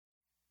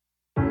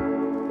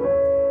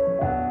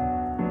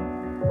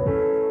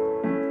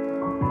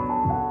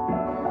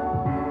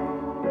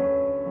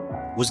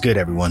What's good,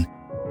 everyone?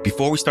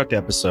 Before we start the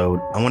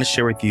episode, I want to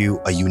share with you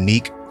a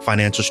unique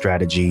financial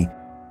strategy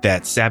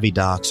that Savvy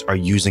Docs are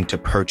using to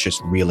purchase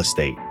real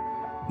estate.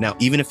 Now,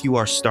 even if you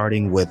are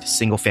starting with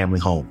single family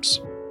homes,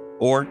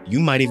 or you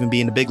might even be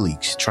in the big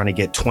leagues trying to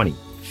get 20,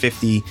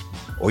 50,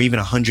 or even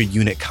 100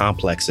 unit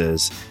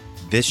complexes,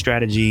 this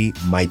strategy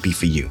might be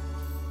for you.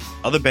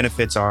 Other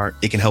benefits are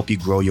it can help you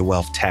grow your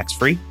wealth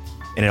tax-free,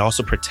 and it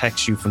also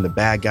protects you from the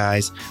bad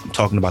guys. I'm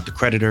talking about the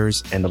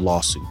creditors and the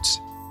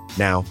lawsuits.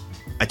 Now,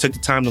 I took the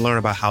time to learn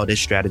about how this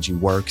strategy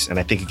works, and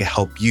I think it can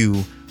help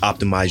you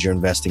optimize your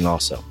investing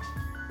also.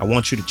 I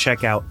want you to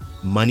check out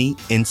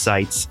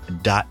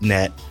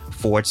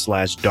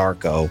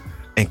moneyinsights.net/Darko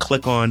and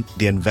click on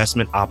the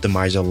Investment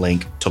Optimizer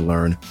link to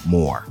learn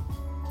more.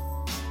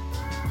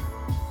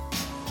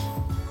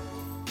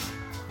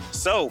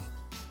 So,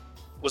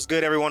 what's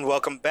good, everyone?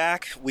 Welcome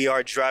back. We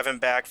are driving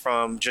back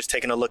from just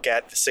taking a look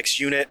at the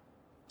 6-unit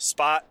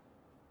spot.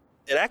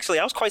 I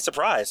was quite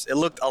surprised. It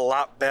looked a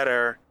lot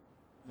better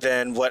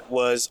than what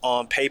was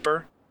on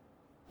paper.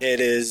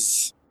 It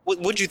is,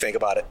 what'd you think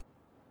about it?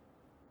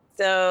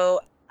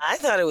 So I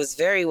thought it was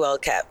very well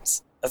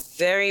kept, a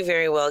very,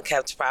 very well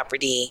kept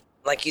property.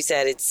 Like you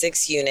said, it's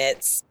 6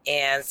 units.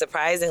 And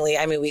surprisingly,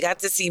 we got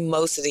to see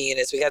most of the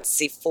units. We got to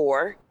see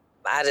 4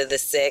 out of the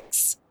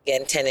 6.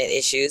 Again, tenant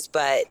issues,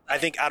 but I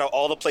think out of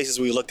all the places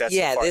we looked at,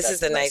 yeah, this is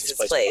the nicest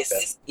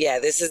place. Yeah,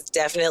 this is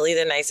definitely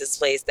the nicest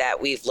place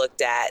that we've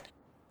looked at.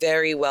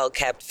 Very well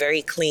kept,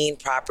 very clean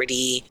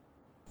property.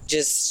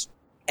 Just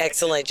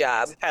excellent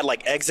job. Had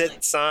like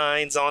exit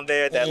signs on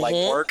there that like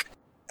work.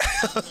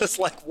 It's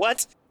like,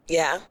 what?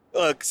 Yeah.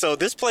 Look, so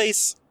this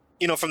place,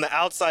 from the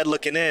outside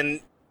looking in,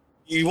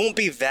 you won't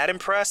be that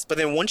impressed. But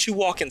then once you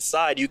walk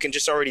inside, you can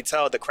just already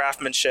tell the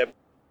craftsmanship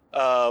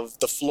of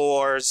the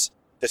floors.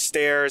 The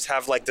stairs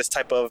have like this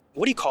type of,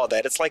 what do you call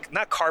that? It's like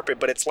not carpet,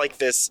 but it's like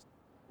this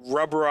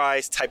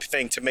rubberized type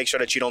thing to make sure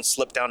that you don't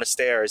slip down the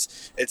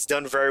stairs. It's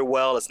done very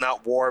well. It's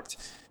not warped.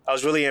 I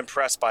was really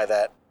impressed by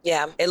that.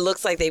 Yeah, it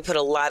looks like they put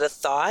a lot of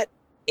thought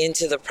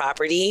into the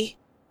property,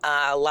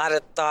 a lot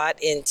of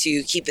thought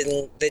into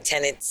keeping the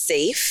tenants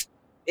safe.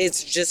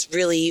 It's just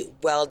really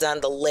well done.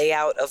 The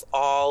layout of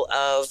all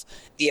of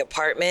the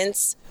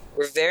apartments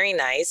were very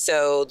nice.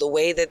 So the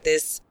way that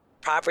this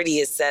property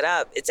is set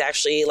up, it's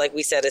actually, like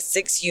we said, a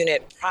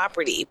 6-unit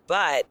property,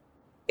 but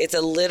it's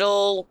a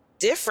little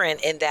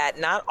different in that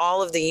not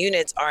all of the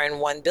units are in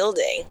one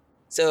building.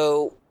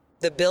 So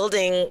the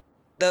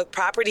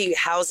property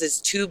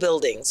houses 2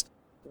 buildings.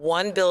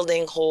 One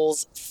building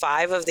holds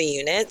 5 of the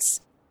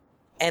units,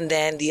 and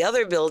then the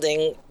other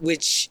building,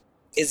 which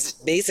is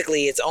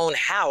basically its own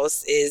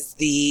house, is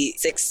the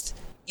 6th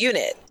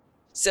unit.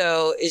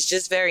 So it's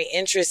just very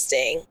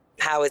interesting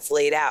how it's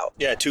laid out.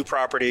 Yeah, 2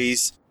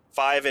 properties,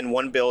 5 in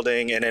one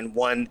building, and then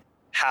 1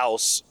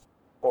 house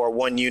or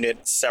 1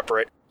 unit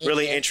separate.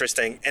 Really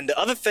interesting. And the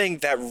other thing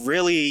that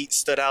really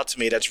stood out to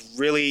me that's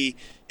really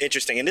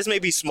interesting, and this may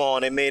be small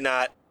and it may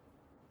not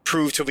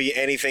prove to be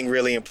anything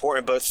really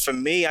important, but for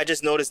me, I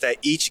just noticed that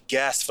each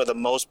guest, for the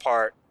most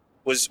part,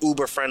 was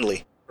uber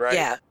friendly, right?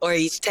 Yeah, or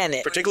each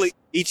tenant. Particularly,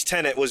 each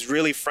tenant was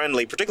really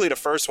friendly. Particularly the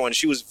first one,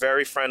 she was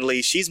very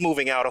friendly. She's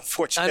moving out,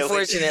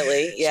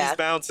 unfortunately. Yeah. She's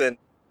bouncing.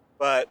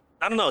 But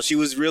I don't know, she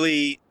was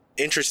really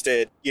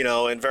interested,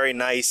 and very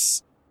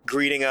nice,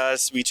 greeting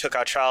us. We took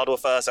our child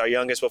with us, our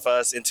youngest with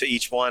us, into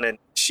each one, and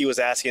she was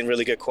asking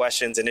really good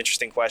questions and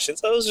interesting questions.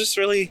 So it was just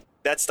really,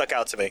 that stuck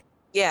out to me.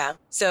 Yeah.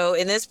 So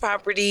in this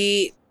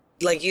property,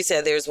 like you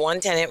said, there's one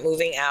tenant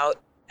moving out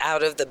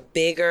of the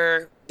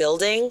bigger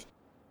building,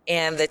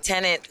 and the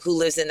tenant who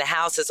lives in the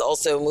house is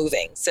also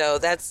moving. So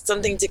that's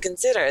something to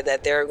consider,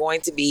 that there are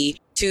going to be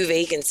 2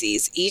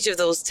 vacancies. Each of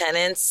those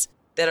tenants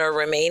that are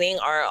remaining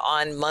are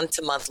on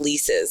month-to-month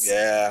leases.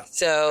 Yeah.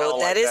 So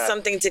that is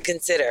something to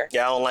consider.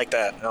 Yeah, I don't like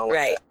that.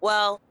 Right.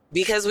 Well,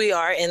 because we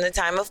are in the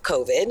time of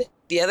COVID,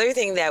 the other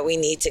thing that we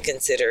need to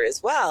consider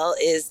as well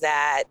is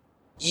that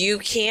you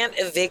can't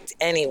evict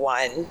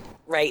anyone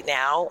right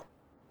now.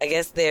 I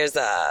guess there's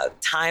a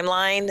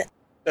timeline.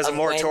 There's a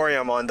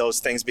moratorium on those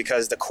things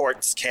because the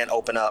courts can't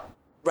open up.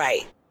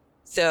 Right.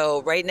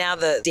 So right now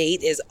the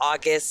date is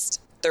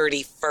August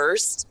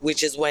 31st,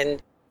 which is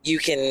when you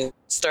can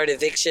start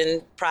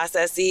eviction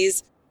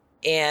processes.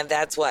 And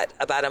that's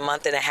about a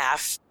month and a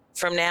half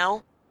from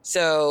now.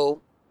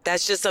 So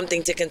that's just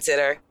something to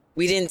consider.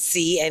 We didn't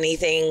see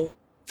anything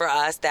for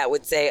us that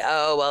would say,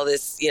 oh, well,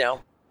 this,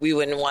 we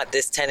wouldn't want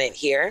this tenant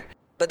here.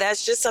 But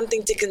that's just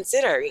something to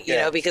consider,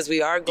 because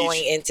we are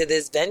going into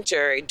this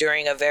venture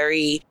during a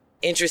very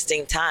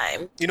interesting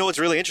time. What's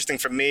really interesting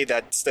for me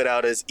that stood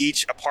out is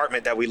each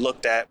apartment that we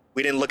looked at,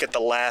 we didn't look at the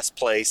last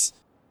place,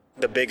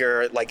 the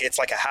bigger, it's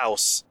like a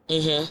house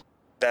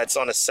that's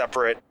on a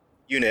separate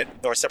unit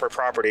or separate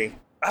property.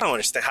 I don't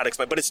understand how to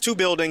explain, but it's 2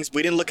 buildings.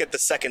 We didn't look at the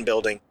second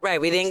building. Right,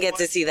 we didn't get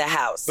to see the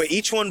house. But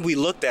each one we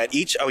looked at,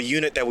 each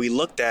unit that we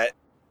looked at,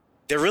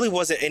 there really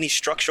wasn't any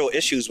structural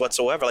issues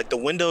whatsoever. Like the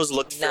windows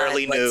looked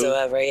fairly new.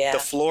 Whatsoever, yeah. The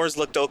floors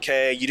looked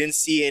okay. You didn't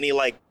see any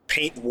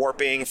paint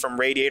warping from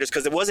radiators,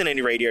 because there wasn't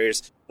any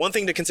radiators. One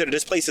thing to consider,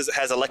 this place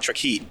has electric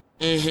heat.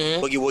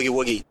 Mm-hmm. Woogie, woogie,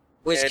 woogie.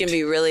 Which can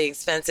be really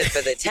expensive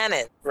for the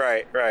tenant.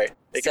 Right.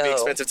 It can be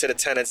expensive to the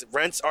tenants.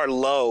 Rents are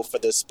low for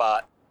this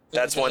spot.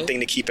 That's one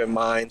thing to keep in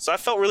mind. So I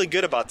felt really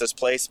good about this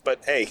place,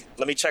 but hey,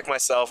 let me check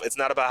myself. It's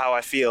not about how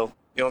I feel.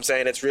 You know what I'm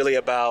saying? It's really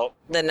about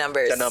the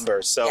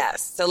numbers. So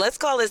yes. So let's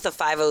call this the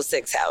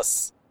 506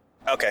 house.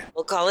 Okay.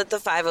 We'll call it the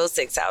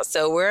 506 house.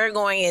 So we're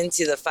going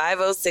into the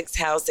 506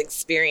 house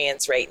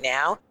experience right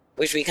now,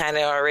 which we kind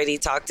of already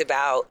talked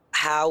about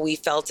how we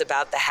felt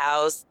about the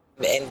house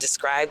and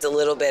described a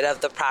little bit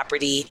of the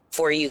property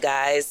for you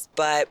guys.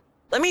 But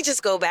let me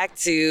just go back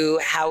to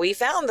how we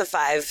found the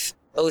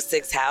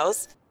 506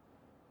 house.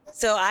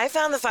 So I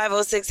found the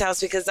 506 house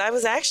because I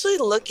was actually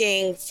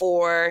looking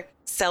for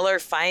seller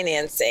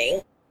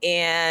financing,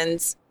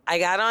 and I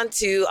got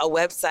onto a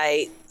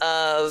website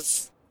of,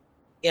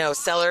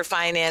 seller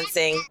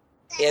financing.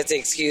 You have to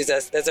excuse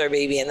us. That's our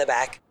baby in the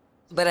back.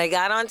 But I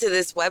got onto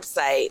this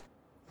website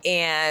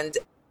and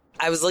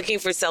I was looking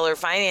for seller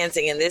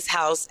financing, and this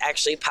house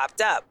actually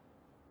popped up.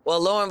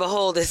 Well, lo and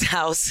behold, this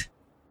house,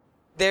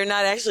 they're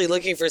not actually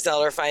looking for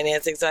seller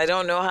financing. So I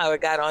don't know how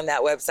it got on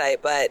that website,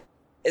 but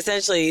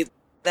essentially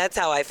that's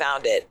how I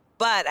found it.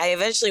 But I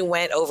eventually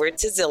went over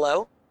to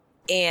Zillow,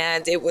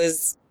 and it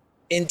was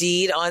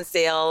indeed on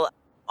sale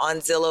on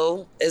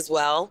Zillow as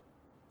well.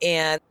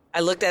 And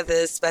I looked at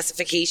the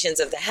specifications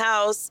of the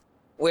house,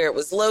 where it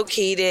was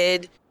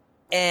located,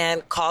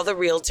 and called the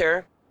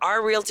realtor.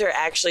 Our realtor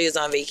actually is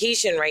on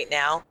vacation right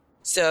now,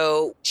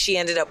 so she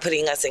ended up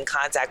putting us in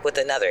contact with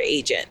another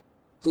agent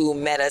who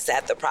met us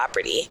at the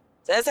property.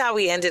 So that's how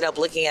we ended up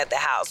looking at the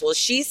house. Well,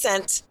 she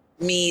sent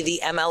me the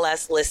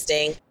MLS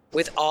listing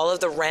with all of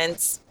the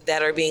rents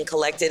that are being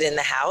collected in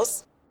the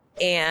house.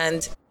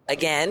 And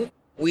again,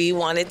 we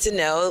wanted to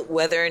know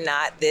whether or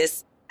not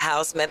this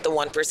house met the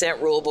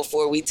 1% rule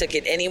before we took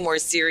it any more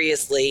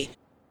seriously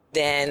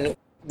than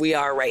we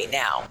are right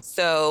now.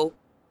 So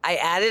I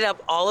added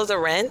up all of the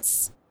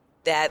rents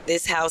that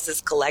this house is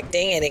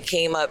collecting, and it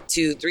came up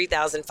to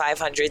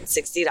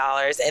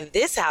 $3,560. And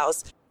this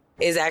house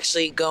is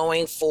actually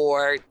going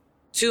for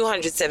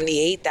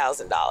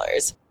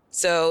 $278,000.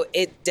 So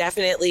it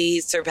definitely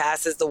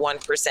surpasses the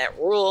 1%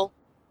 rule.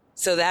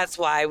 So that's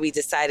why we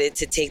decided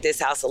to take this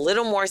house a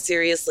little more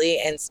seriously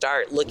and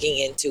start looking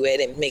into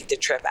it and make the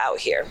trip out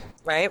here,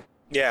 right?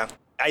 Yeah,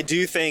 I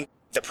do think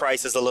the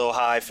price is a little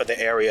high for the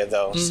area,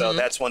 though. Mm-hmm. So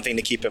that's one thing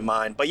to keep in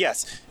mind. But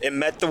yes, it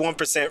met the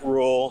 1%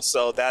 rule.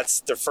 So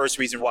that's the first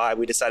reason why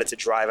we decided to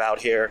drive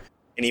out here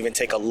and even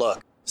take a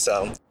look.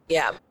 So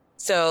yeah.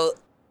 So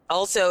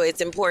also,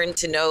 it's important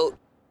to note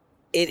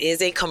it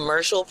is a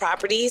commercial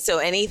property. So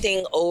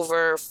anything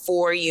over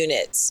 4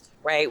 units,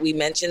 right? We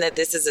mentioned that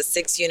this is a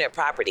 6-unit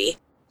property.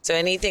 So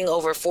anything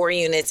over 4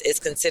 units is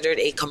considered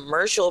a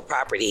commercial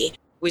property,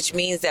 which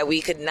means that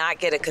we could not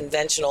get a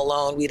conventional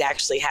loan. We'd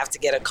actually have to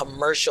get a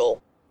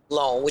commercial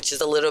loan, which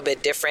is a little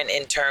bit different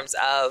in terms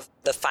of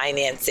the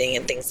financing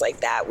and things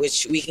like that,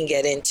 which we can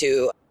get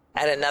into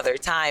at another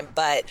time.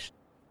 But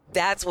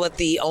that's what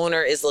the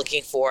owner is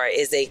looking for,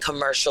 is a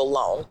commercial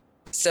loan.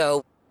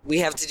 So we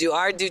have to do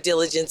our due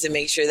diligence and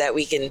make sure that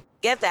we can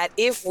get that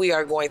if we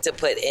are going to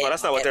put in. Well,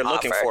 that's not what they're offer.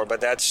 looking for, but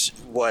that's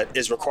what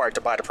is required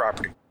to buy the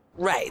property.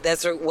 Right.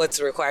 That's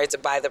what's required to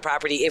buy the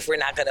property if we're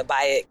not going to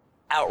buy it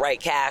outright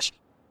cash,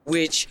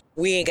 which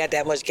we ain't got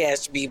that much cash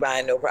to be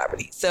buying no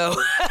property. So,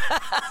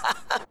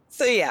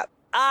 so yeah.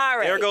 All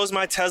right. There goes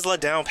my Tesla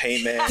down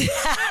payment.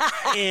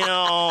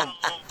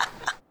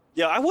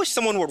 Yeah, I wish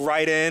someone would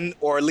write in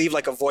or leave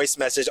like a voice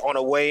message on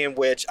a way in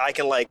which I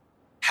can like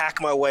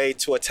hack my way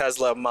to a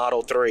Tesla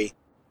Model 3.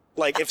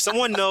 Like if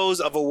someone knows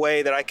of a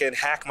way that I can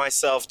hack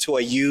myself to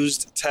a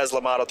used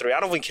Tesla Model 3, I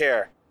don't even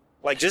care.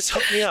 Like just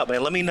hook me up,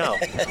 man. Let me know.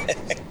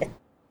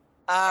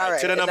 All right.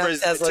 To the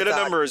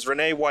numbers,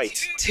 Renee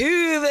White.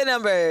 To the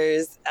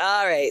numbers.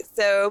 All right.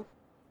 So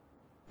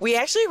we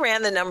actually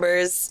ran the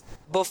numbers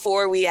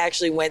before we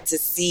actually went to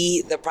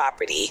see the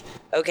property.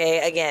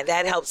 Okay. Again,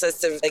 that helps us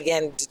to,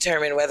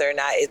 determine whether or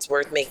not it's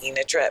worth making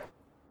the trip.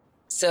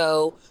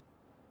 So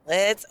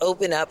let's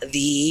open up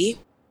the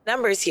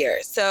numbers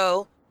here.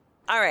 So,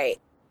 all right.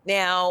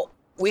 Now,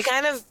 we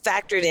kind of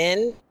factored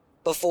in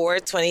before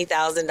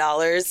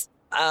 $20,000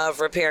 of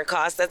repair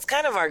costs. That's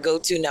kind of our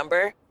go-to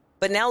number.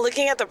 But now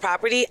looking at the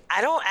property, I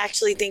don't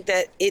actually think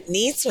that it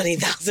needs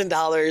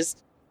 $20,000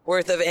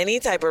 worth of any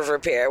type of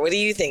repair. What do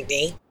you think,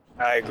 Nee?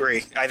 I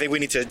agree. I think we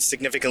need to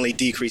significantly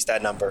decrease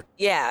that number.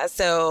 Yeah.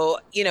 So,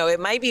 it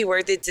might be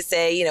worth it to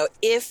say,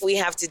 if we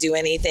have to do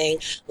anything,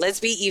 let's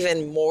be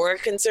even more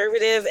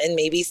conservative and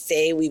maybe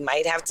say we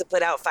might have to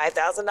put out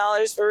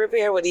 $5,000 for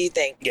repair. What do you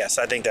think? Yes,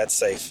 I think that's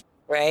safe.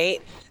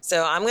 Right.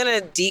 So I'm going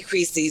to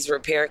decrease these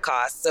repair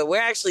costs. So we're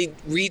actually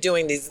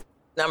redoing these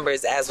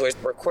numbers as we're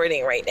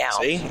recording right now.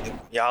 See,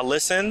 y'all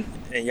listen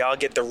and y'all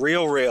get the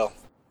real.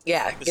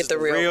 Yeah. This get the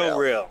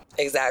real.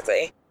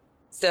 Exactly.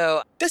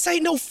 So this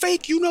ain't no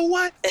fake, you know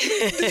what?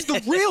 This is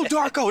the real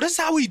Darko. This is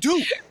how we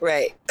do.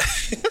 Right.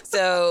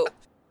 So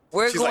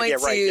we're She's going like,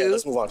 yeah, right. Yeah,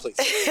 let's move on, please.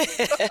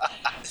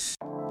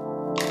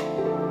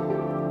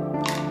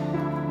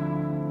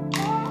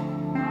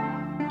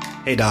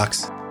 Hey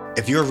docs,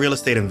 if you're a real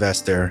estate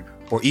investor,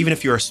 or even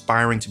if you're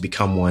aspiring to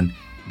become one,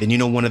 then you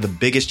know one of the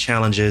biggest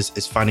challenges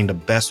is finding the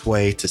best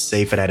way to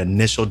save for that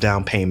initial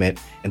down payment,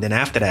 and then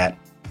after that,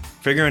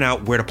 figuring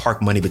out where to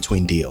park money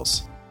between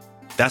deals.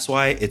 That's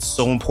why it's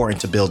so important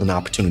to build an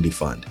opportunity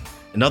fund.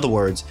 In other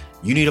words,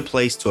 you need a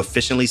place to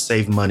efficiently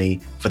save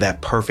money for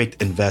that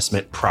perfect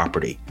investment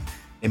property.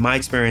 In my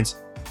experience,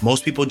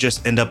 most people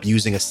just end up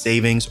using a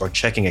savings or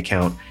checking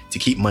account to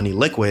keep money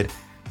liquid,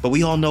 but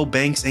we all know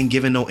banks ain't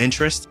giving no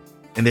interest,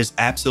 and there's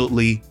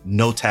absolutely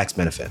no tax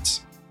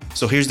benefits.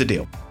 So here's the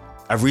deal.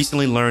 I've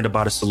recently learned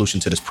about a solution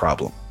to this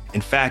problem.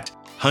 In fact,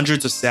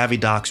 hundreds of savvy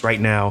docs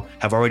right now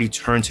have already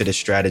turned to this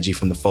strategy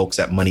from the folks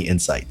at Money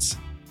Insights.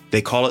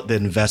 They call it the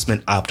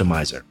Investment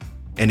Optimizer,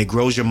 and it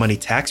grows your money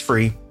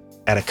tax-free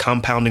at a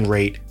compounding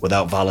rate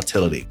without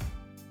volatility.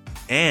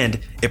 And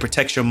it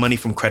protects your money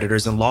from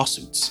creditors and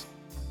lawsuits.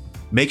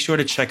 Make sure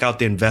to check out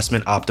the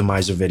Investment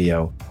Optimizer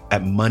video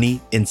at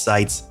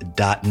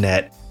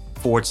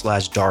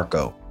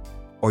moneyinsights.net/Darko,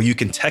 or you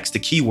can text the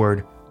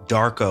keyword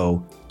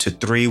Darko to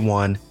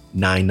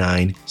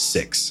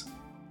 31996.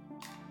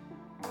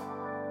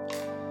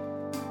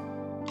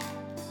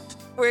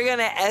 We're going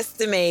to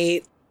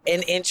estimate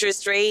an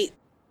interest rate.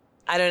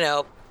 I don't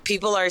know.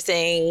 People are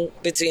saying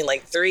between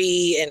like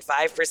 3 and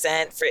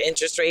 5% for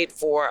interest rate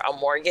for a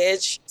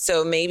mortgage.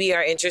 So maybe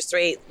our interest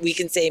rate, we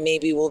can say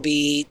maybe will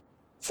be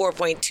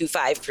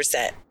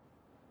 4.25%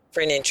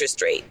 for an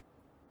interest rate.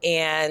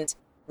 And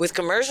with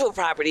commercial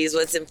properties,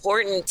 what's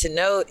important to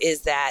note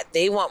is that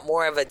they want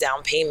more of a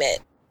down payment.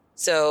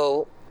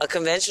 So a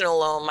conventional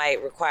loan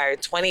might require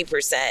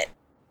 20%.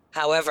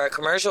 However, a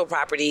commercial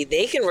property,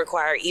 they can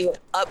require even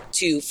up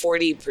to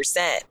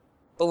 40%.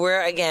 But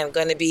we're, again,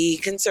 going to be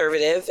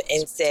conservative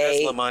and say...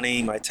 Tesla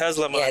money, my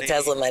Tesla money. Yeah,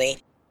 Tesla money.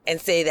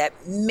 And say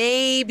that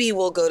maybe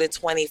we'll go to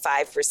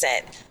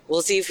 25%.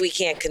 We'll see if we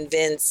can't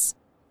convince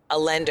a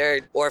lender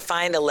or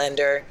find a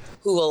lender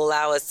who will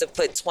allow us to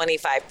put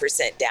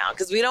 25% down.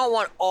 Because we don't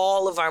want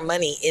all of our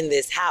money in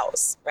this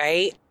house,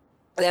 right?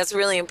 That's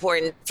really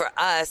important for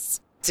us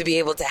to be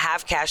able to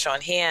have cash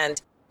on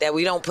hand, that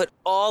we don't put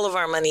all of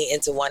our money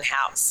into one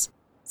house.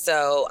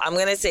 So I'm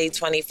going to say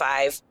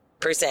 25%.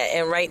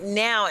 And right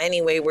now,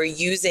 anyway, we're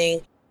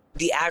using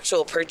the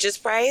actual purchase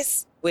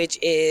price, which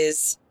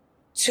is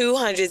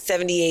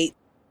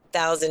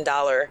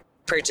 $278,000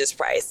 purchase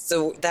price.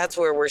 So that's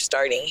where we're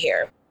starting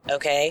here.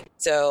 Okay.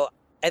 So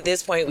at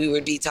this point, we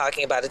would be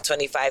talking about a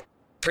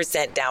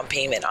 25% down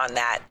payment on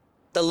that.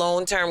 The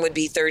loan term would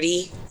be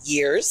 30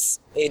 years.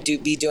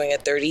 We'd be doing a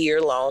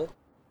 30-year loan.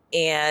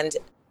 And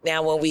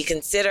now when we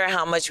consider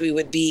how much we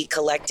would be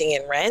collecting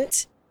in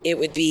rent, it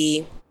would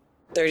be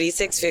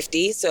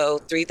 $3,650, so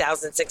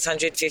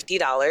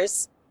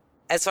 $3,650.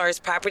 As far as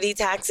property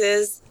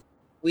taxes,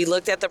 we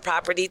looked at the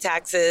property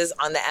taxes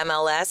on the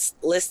MLS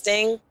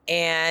listing,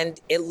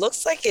 and it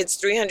looks like it's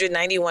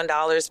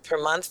 $391 per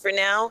month for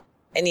now.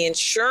 And the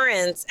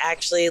insurance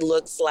actually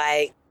looks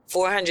like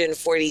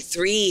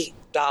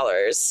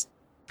 $443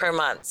 per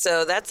month.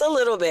 So that's a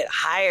little bit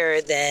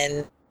higher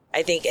than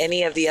I think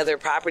any of the other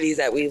properties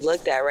that we've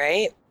looked at,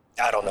 right?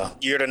 I don't know.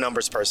 You're the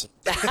numbers person.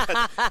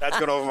 That's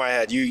going over my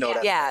head. You know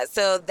that. Yeah,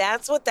 so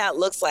that's what that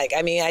looks like.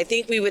 I mean, I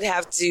think we would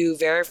have to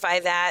verify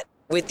that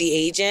with the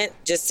agent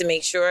just to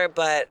make sure,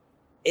 but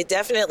it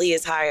definitely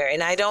is higher.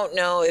 And I don't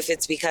know if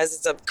it's because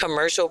it's a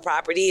commercial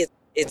property.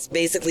 It's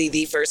basically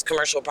the first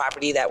commercial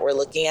property that we're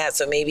looking at.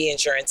 So maybe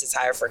insurance is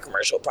higher for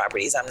commercial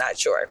properties. I'm not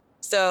sure.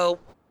 So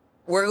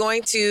we're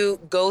going to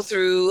go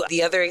through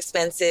the other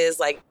expenses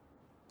like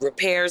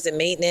repairs and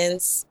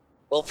maintenance.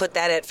 We'll put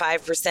that at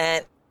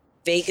 5%.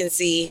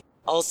 Vacancy,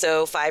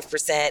 also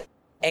 5%,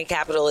 and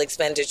capital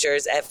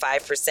expenditures at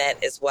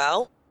 5% as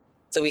well.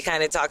 So we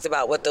kind of talked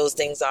about what those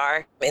things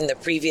are in the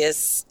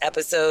previous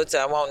episode, so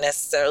I won't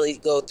necessarily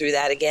go through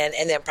that again.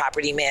 And then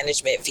property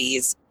management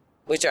fees,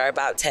 which are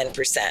about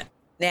 10%.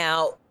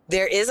 Now,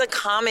 there is a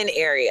common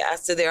area.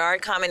 So there are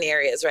common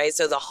areas, right?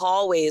 So the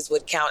hallways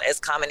would count as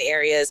common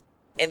areas,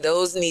 and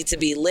those need to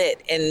be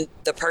lit. And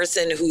the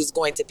person who's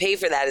going to pay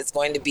for that is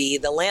going to be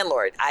the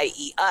landlord,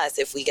 i.e. us,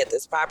 if we get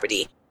this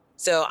property.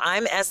 So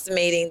I'm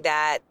estimating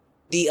that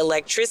the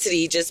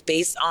electricity, just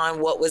based on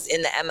what was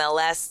in the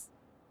MLS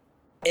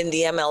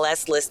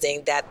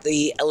listing, that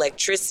the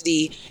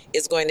electricity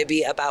is going to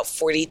be about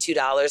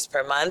 $42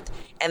 per month.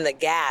 And the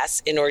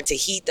gas, in order to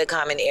heat the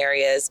common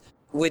areas,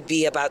 would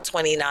be about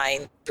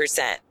 29%.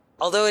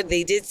 Although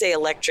they did say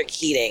electric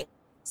heating.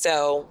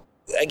 So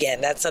again,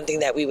 that's something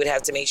that we would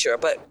have to make sure.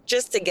 But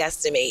just to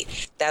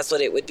guesstimate, that's what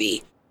it would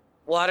be.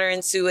 Water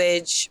and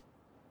sewage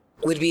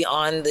would be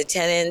on the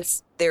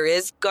tenants. There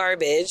is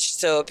garbage.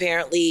 So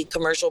apparently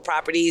commercial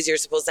properties, you're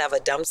supposed to have a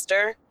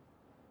dumpster.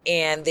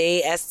 And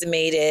they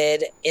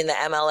estimated in the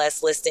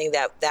MLS listing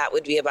that that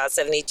would be about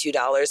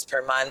 $72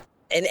 per month.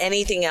 And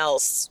anything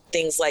else,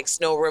 things like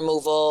snow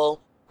removal,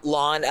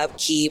 lawn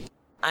upkeep,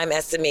 I'm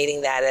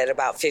estimating that at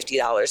about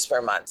 $50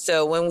 per month.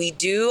 So when we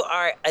do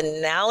our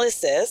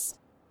analysis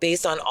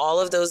based on all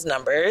of those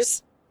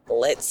numbers,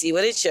 let's see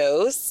what it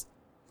shows.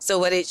 So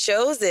what it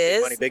shows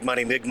is... Big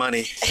money, big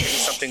money.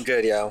 Something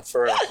good, yo,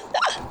 for real.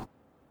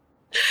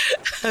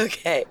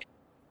 Okay.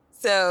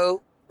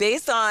 So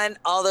based on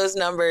all those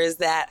numbers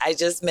that I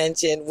just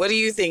mentioned, what do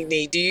you think,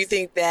 Nee? Do you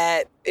think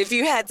that, if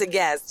you had to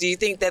guess, do you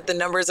think that the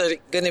numbers are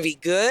going to be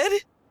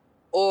good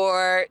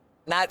or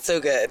not so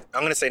good?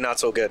 I'm going to say not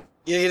so good.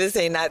 You're going to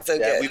say not so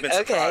good. Yeah, we've been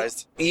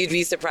surprised. Okay. You'd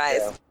be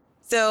surprised. Yeah.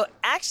 So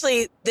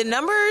actually, the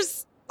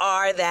numbers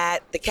are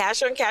that the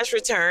cash on cash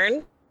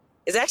return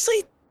is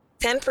actually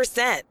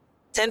 10%,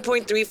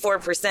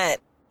 10.34%.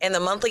 And the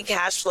monthly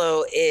cash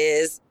flow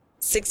is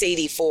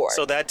 $684.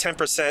 So that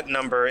 10%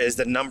 number is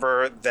the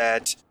number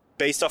that,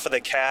 based off of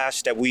the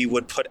cash that we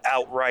would put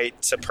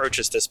outright to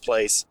purchase this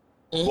place,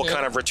 what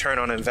kind of return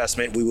on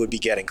investment we would be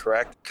getting,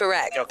 correct?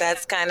 Correct. Okay.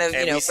 That's kind of,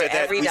 and for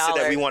every dollar. We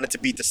said that we wanted to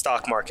beat the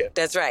stock market.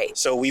 That's right.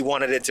 So we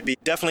wanted it to be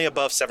definitely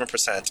above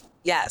 7%.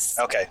 Yes.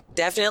 Okay.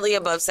 Definitely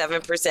above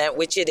 7%,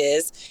 which it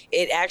is.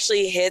 It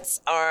actually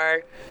hits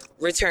our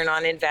return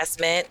on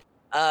investment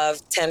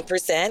of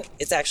 10%.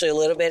 It's actually a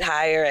little bit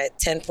higher at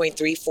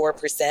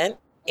 10.34%.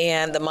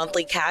 And the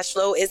monthly cash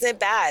flow isn't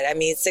bad. I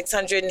mean,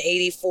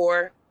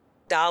 $684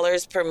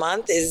 per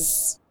month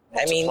is,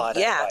 Multiply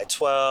that by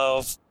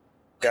 12.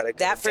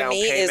 That for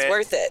me is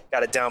worth it.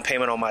 Got a down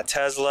payment on my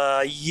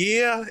Tesla.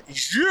 Yeah.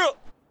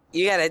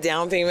 You got a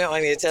down payment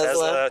on your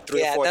Tesla?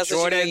 3 or 4 that's Jordans.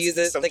 What you're gonna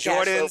use some the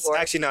cash Jordans. flow for.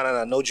 Actually,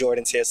 no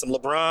Jordans here. Some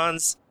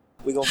LeBrons.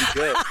 We're going to be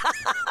good.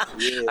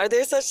 Yeah. Are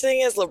there such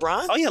thing as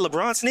LeBron? Oh, yeah.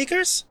 LeBron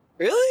sneakers.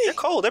 Really? They're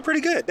cold. They're pretty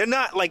good. They're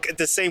not like at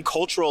the same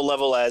cultural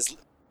level as,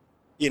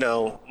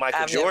 Michael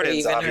I've Jordan's, never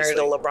even obviously.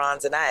 heard of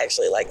LeBron's, and I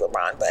actually like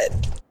LeBron. But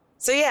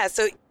so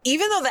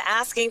even though the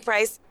asking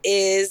price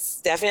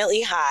is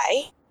definitely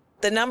high,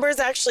 the numbers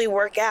actually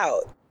work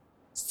out.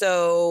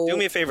 So do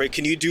me a favor.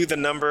 Can you do the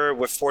number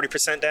with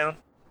 40% down?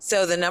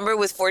 So the number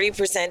with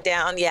 40%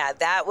 down,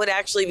 that would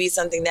actually be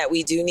something that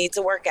we do need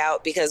to work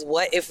out, because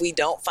what if we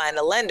don't find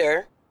a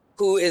lender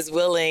who is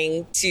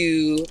willing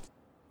to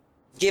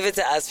give it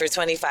to us for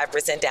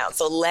 25% down?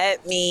 So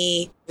let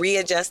me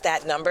readjust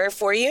that number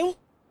for you,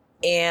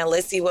 and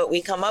let's see what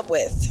we come up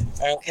with.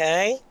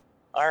 Okay.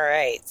 All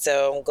right.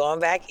 So I'm going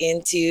back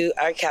into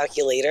our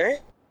calculator,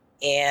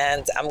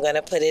 and I'm going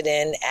to put it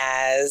in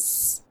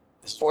as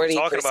 40%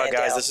 talking about,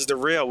 guys. down. This is the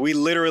real.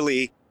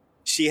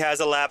 She has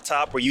a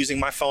laptop. We're using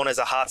my phone as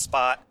a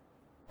hotspot,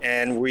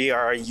 and we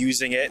are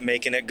using it,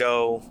 making it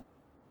go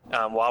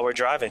while we're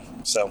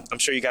driving. So I'm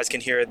sure you guys can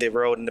hear the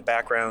road in the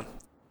background.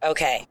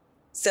 Okay.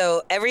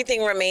 So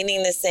everything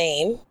remaining the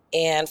same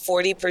and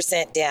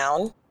 40%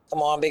 down.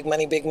 Come on, big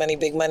money, big money,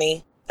 big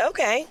money.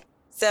 Okay.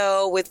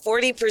 So with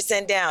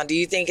 40% down, do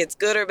you think it's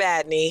good or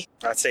bad, Nee?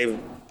 I'd say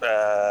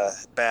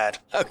bad.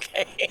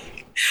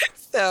 Okay.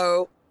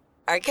 So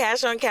our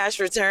cash on cash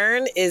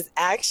return is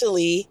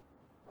actually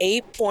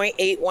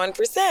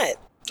 8.81%.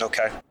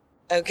 Okay.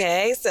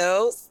 Okay.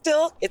 So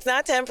still, it's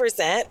not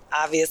 10%,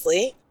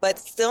 obviously, but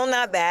still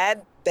not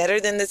bad. Better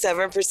than the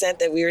 7%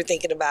 that we were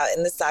thinking about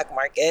in the stock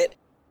market.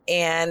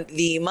 And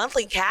the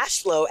monthly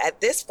cash flow at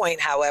this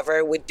point,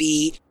 however, would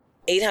be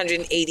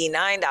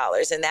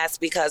 $889. And that's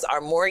because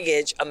our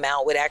mortgage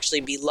amount would actually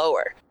be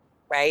lower,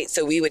 right?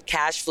 So we would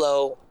cash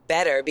flow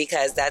better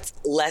because that's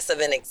less of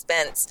an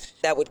expense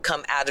that would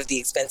come out of the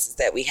expenses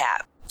that we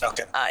have.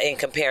 Okay. In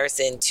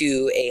comparison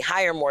to a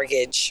higher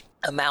mortgage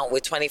amount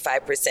with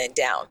 25%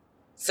 down.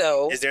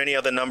 So is there any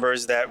other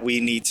numbers that we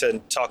need to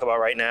talk about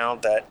right now?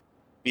 That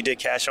you did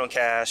cash on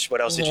cash.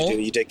 What else did you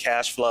do? You did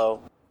cash flow.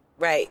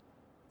 Right.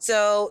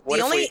 So go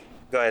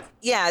ahead.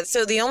 Yeah.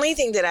 So the only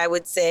thing that I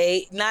would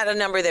say, not a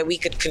number that we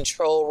could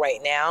control right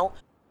now,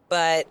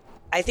 but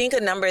I think a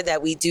number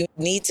that we do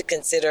need to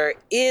consider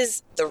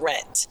is the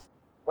rent,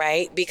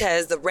 right?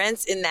 Because the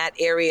rents in that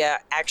area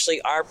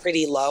actually are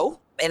pretty low.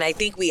 And I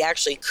think we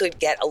actually could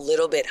get a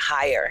little bit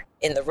higher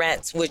in the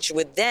rents, which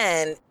would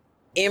then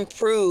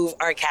improve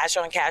our cash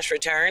on cash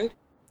return.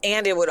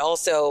 And it would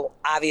also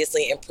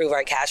obviously improve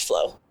our cash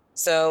flow.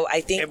 So I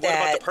think and what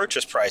about the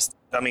purchase price?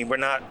 I mean, we're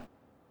not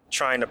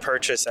trying to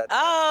purchase at...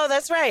 Oh,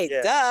 that's right.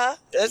 Yeah. Duh.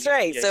 That's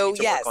right. Yeah, so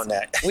yes, work on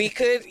that. we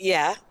could.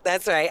 Yeah,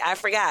 that's right. I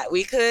forgot.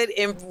 We could.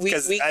 We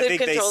could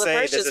control the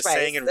purchase there's a price.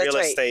 saying in That's real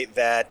right. estate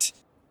that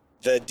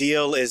the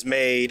deal is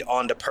made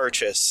on the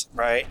purchase,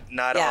 right?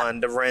 Not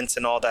on the rents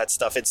and all that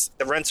stuff.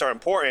 The rents are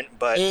important,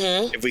 but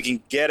if we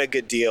can get a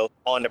good deal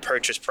on the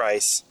purchase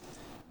price,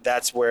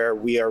 that's where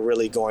we are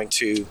really going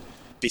to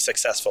be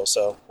successful.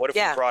 So what if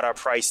we brought our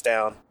price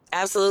down?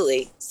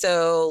 Absolutely.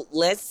 So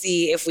let's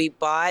see if we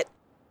bought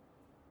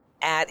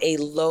at a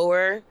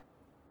lower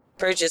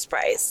purchase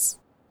price.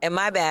 And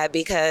my bad,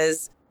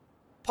 because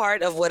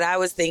part of what I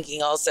was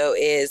thinking also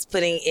is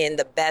putting in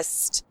the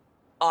best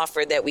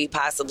offer that we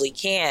possibly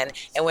can.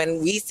 And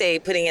when we say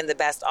putting in the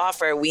best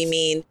offer, we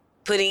mean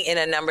putting in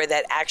a number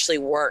that actually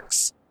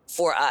works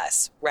for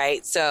us,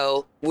 right?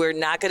 So we're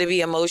not going to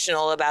be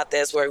emotional about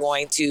this. We're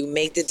going to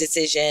make the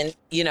decision,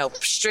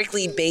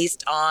 strictly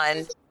based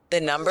on the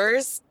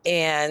numbers.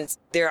 And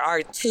there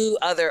are 2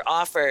 other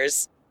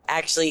offers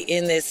actually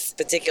in this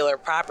particular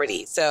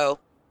property. So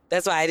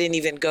that's why I didn't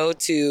even go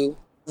to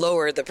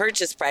lower the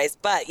purchase price.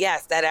 But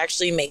yes, that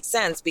actually makes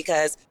sense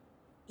because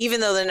even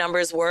though the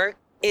numbers work,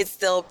 it's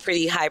still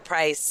pretty high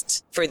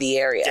priced for the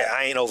area. Yeah,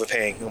 I ain't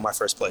overpaying on my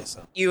first place.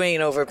 So. You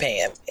ain't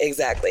overpaying.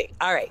 Exactly.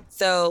 All right.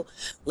 So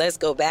let's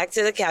go back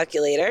to the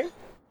calculator.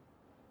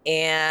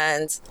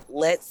 And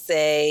let's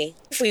say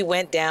if we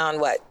went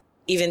down,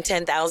 even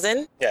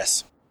 10,000?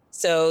 Yes.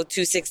 So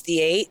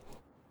 268,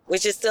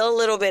 which is still a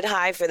little bit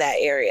high for that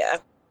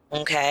area.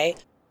 Okay.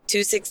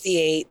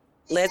 268.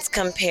 Let's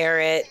compare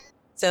it.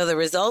 So the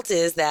result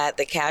is that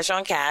the cash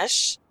on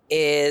cash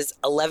is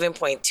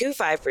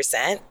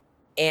 11.25%.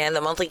 And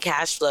the monthly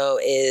cash flow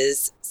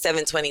is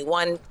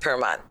 $721 per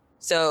month.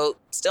 So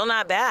still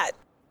not bad.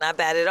 Not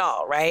bad at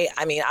all, right?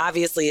 I mean,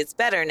 obviously it's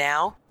better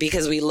now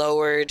because we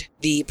lowered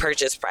the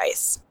purchase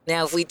price.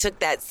 Now, if we took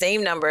that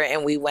same number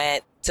and we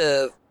went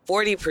to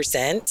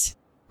 40%,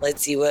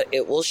 let's see what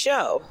it will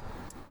show.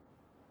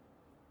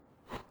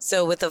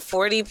 So with a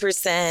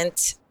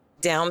 40%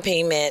 down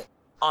payment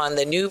on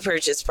the new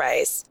purchase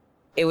price,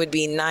 it would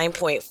be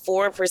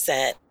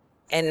 9.4%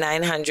 and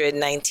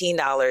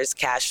 $919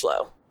 cash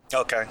flow.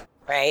 Okay.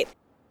 Right?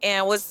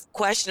 And what's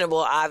questionable,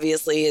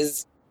 obviously,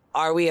 is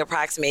are we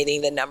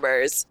approximating the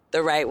numbers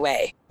the right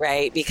way,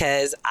 right?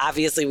 Because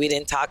obviously we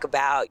didn't talk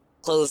about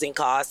closing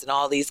costs and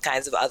all these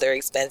kinds of other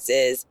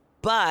expenses.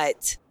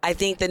 But I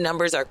think the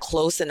numbers are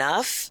close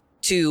enough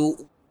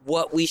to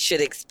what we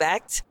should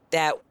expect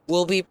that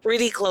we'll be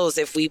pretty close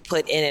if we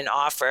put in an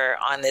offer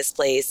on this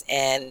place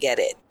and get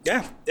it.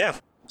 Yeah.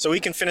 So we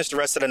can finish the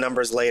rest of the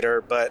numbers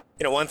later. But,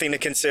 one thing to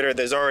consider,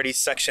 there's already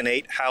Section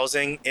 8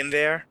 housing in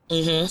there.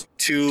 Mm-hmm.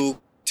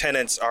 2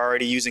 tenants are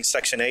already using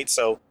Section 8.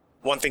 So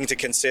one thing to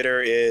consider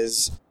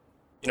is,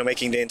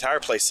 making the entire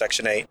place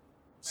Section 8.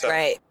 So,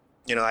 right.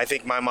 I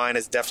think my mind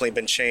has definitely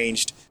been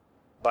changed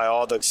by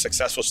all the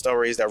successful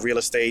stories that real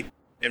estate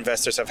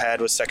investors have had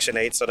with Section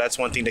 8. So that's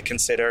one thing to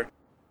consider.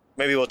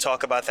 Maybe we'll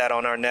talk about that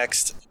on our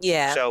next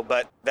show.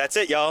 But that's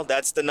it, y'all.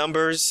 That's the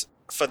numbers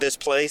for this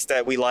place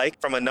that we like.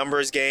 From a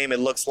numbers game, it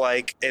looks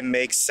like it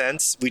makes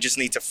sense. We just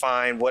need to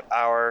find what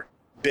our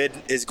bid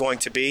is going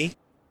to be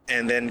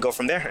and then go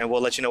from there. And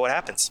we'll let you know what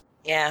happens.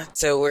 Yeah.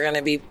 So we're going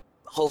to be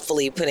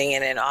hopefully putting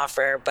in an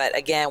offer, but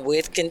again,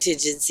 with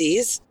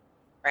contingencies,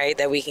 right?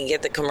 That we can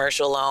get the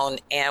commercial loan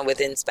and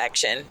with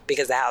inspection,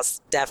 because the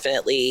house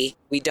definitely,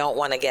 we don't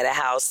want to get a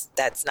house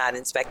that's not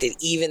inspected,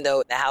 even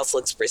though the house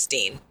looks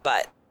pristine,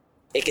 but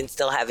it can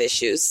still have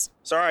issues.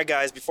 So, all right,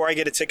 guys, before I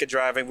get a ticket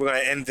driving, we're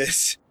going to end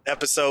this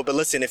episode. But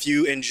listen, if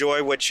you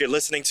enjoy what you're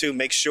listening to,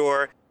 make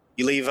sure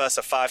you leave us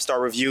a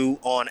 5-star review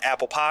on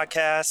Apple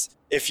Podcasts.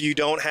 If you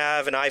don't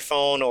have an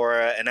iPhone or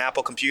an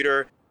Apple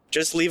computer,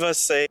 just leave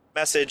us a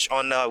message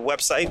on the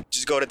website.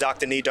 Just go to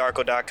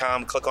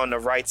drneedarko.com, click on the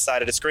right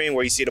side of the screen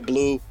where you see the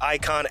blue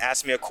icon,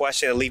 ask me a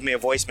question, and leave me a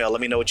voicemail.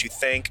 Let me know what you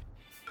think.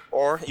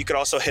 Or you could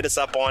also hit us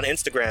up on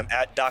Instagram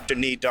at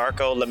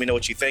drneedarko. Let me know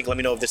what you think. Let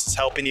me know if this is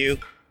helping you.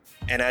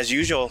 And as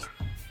usual,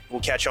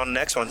 we'll catch you on the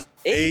next one.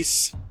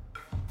 Peace.